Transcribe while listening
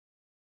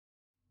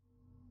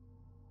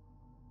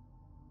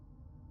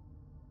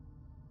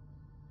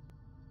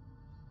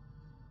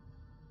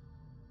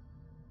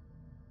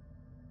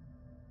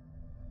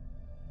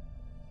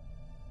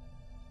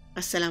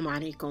Assalamu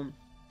alaikum.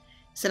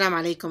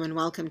 Assalamu alaikum and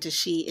welcome to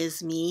She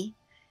Is Me,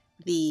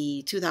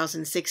 the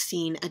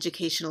 2016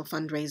 educational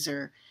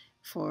fundraiser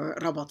for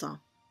Rabata.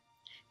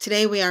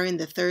 Today we are in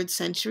the 3rd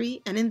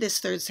century, and in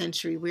this 3rd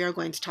century we are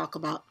going to talk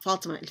about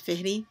Fatima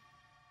al-Fihri,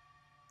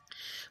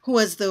 who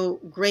was the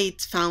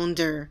great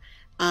founder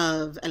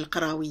of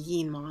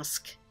Al-Qarawiyyin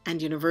Mosque and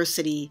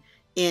University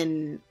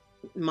in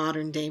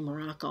modern-day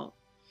Morocco.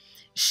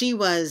 She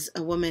was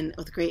a woman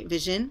with great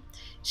vision.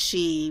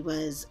 She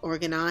was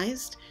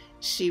organized.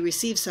 She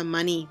received some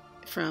money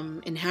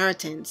from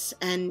inheritance,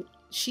 and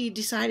she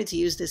decided to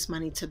use this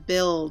money to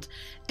build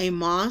a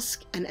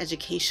mosque and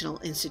educational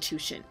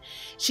institution.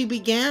 She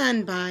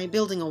began by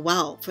building a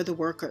well for the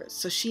workers,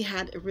 so she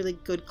had a really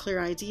good,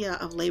 clear idea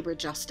of labor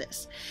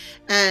justice.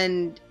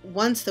 And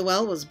once the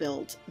well was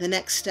built, the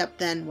next step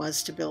then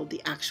was to build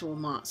the actual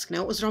mosque.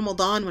 Now, it was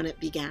Ramadan when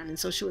it began, and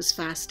so she was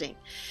fasting.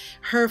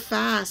 Her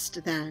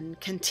fast then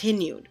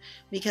continued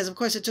because, of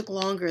course, it took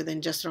longer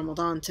than just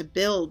Ramadan to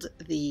build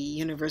the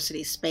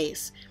university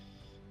space.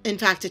 In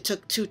fact, it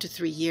took 2 to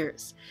 3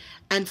 years.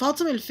 And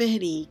Fatima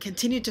al-Fihri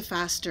continued to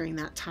fast during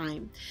that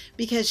time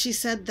because she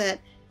said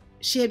that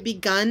she had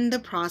begun the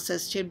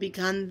process, she had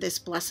begun this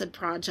blessed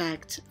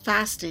project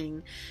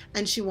fasting,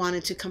 and she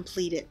wanted to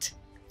complete it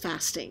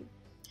fasting.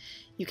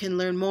 You can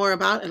learn more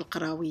about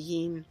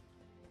Al-Qarawiyyin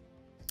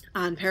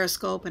on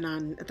Periscope and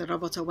on the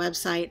Rabata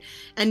website.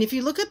 And if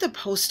you look at the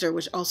poster,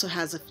 which also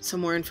has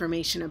some more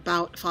information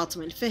about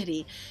Fatima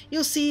al-Fihri,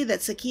 you'll see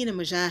that Sakina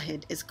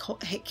Mujahid is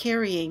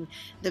carrying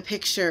the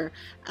picture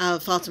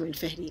of Fatima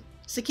al-Fihri.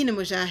 Sakina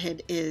Mujahid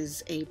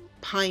is a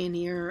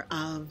pioneer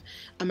of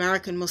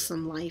American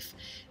Muslim life.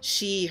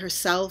 She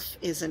herself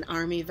is an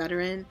Army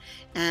veteran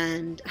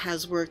and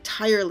has worked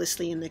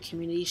tirelessly in the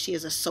community. She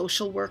is a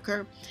social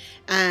worker,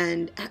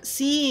 and as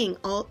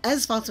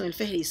Fatima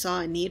al-Fihri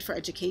saw a need for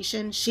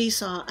education, she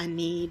saw a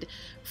need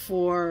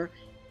for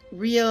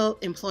real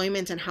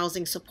employment and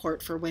housing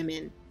support for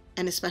women,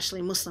 and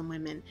especially Muslim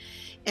women.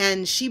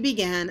 And she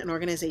began an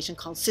organization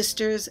called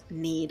Sisters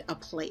Need a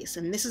Place.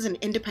 And this is an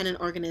independent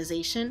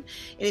organization.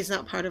 It is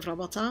not part of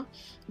Rabata,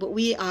 but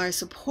we are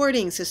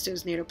supporting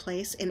Sisters Need a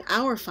Place in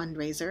our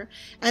fundraiser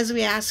as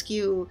we ask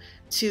you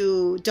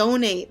to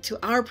donate to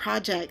our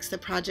projects, the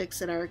projects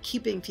that are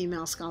keeping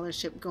female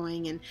scholarship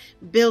going and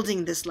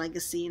building this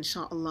legacy,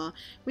 inshallah.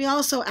 We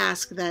also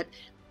ask that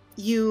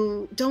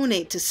you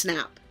donate to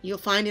SNAP. You'll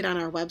find it on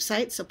our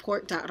website,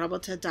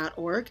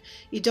 support.rabata.org.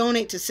 You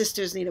donate to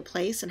Sisters Need a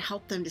Place and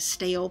help them to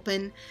stay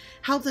open.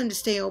 Help them to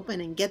stay open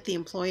and get the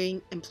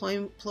employees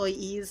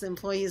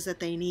that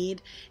they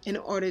need in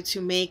order to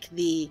make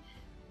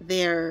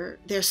their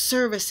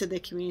service to the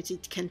community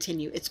to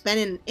continue. It's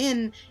been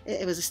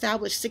it was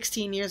established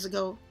 16 years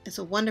ago. It's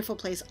a wonderful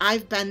place.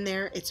 I've been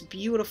there. It's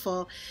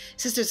beautiful.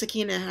 Sister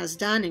Sakina has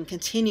done and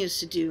continues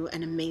to do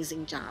an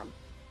amazing job.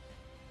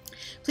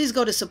 Please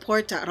go to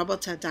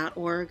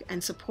support.rabata.org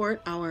and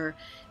support our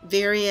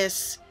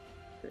various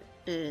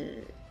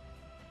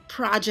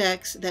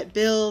projects that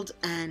build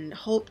and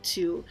hope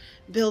to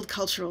build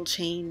cultural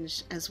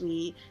change as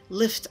we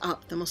lift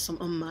up the Muslim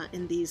Ummah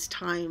in these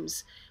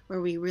times where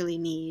we really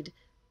need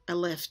a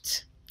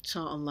lift,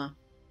 inshallah.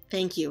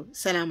 Thank you.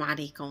 Assalamu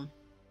alaikum.